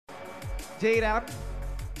J-Ram.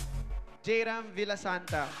 J-Ram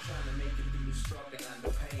Villasanta.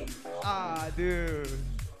 Ah, dude.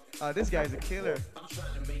 Oh, this guy's a killer.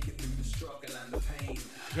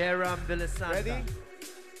 J-Ram Villasanta. Ready?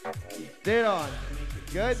 Dead on.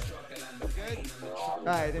 Good? Good?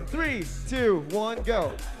 Alright, in 3, 2, 1,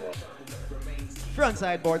 go. Front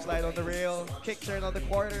side board slide on the rail. Kick turn on the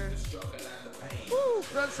quarter. Woo!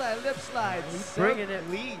 Front side lip slide. Bringing it.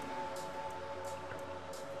 Lead.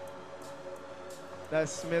 The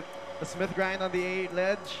Smith grind on the 8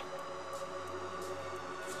 ledge.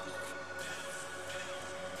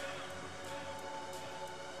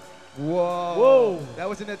 Whoa. Whoa. That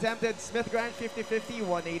was an attempted Smith grind 50-50,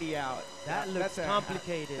 180 out. That looks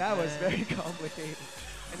complicated. That was very complicated.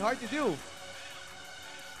 And hard to do.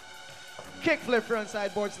 Kick flip front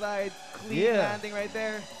side board slide. Clean landing right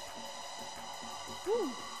there. Woo.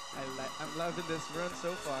 I'm loving this run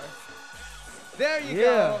so far. There you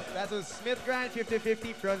go. That was Smith grind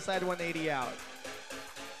 50-50, front side 180 out.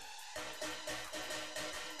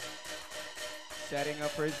 Setting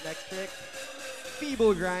up for his next trick.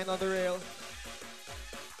 Feeble grind on the rail.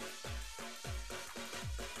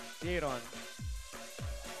 Get on.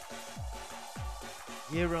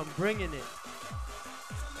 J-Ram bringing it.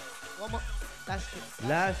 One more. Last trick.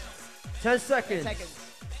 Last 10 seconds. 10 seconds.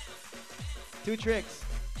 2 tricks.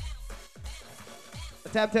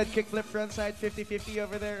 Attempted kickflip frontside 50-50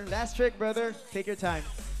 over there. Last trick, brother. Take your time.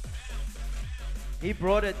 He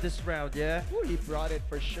brought it this round, yeah? Ooh, he brought it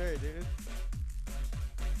for sure, dude.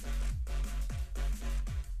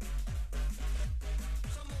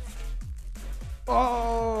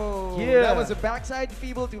 Oh, yeah. That was a backside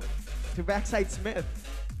feeble to backside Smith.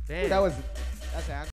 Damn. That's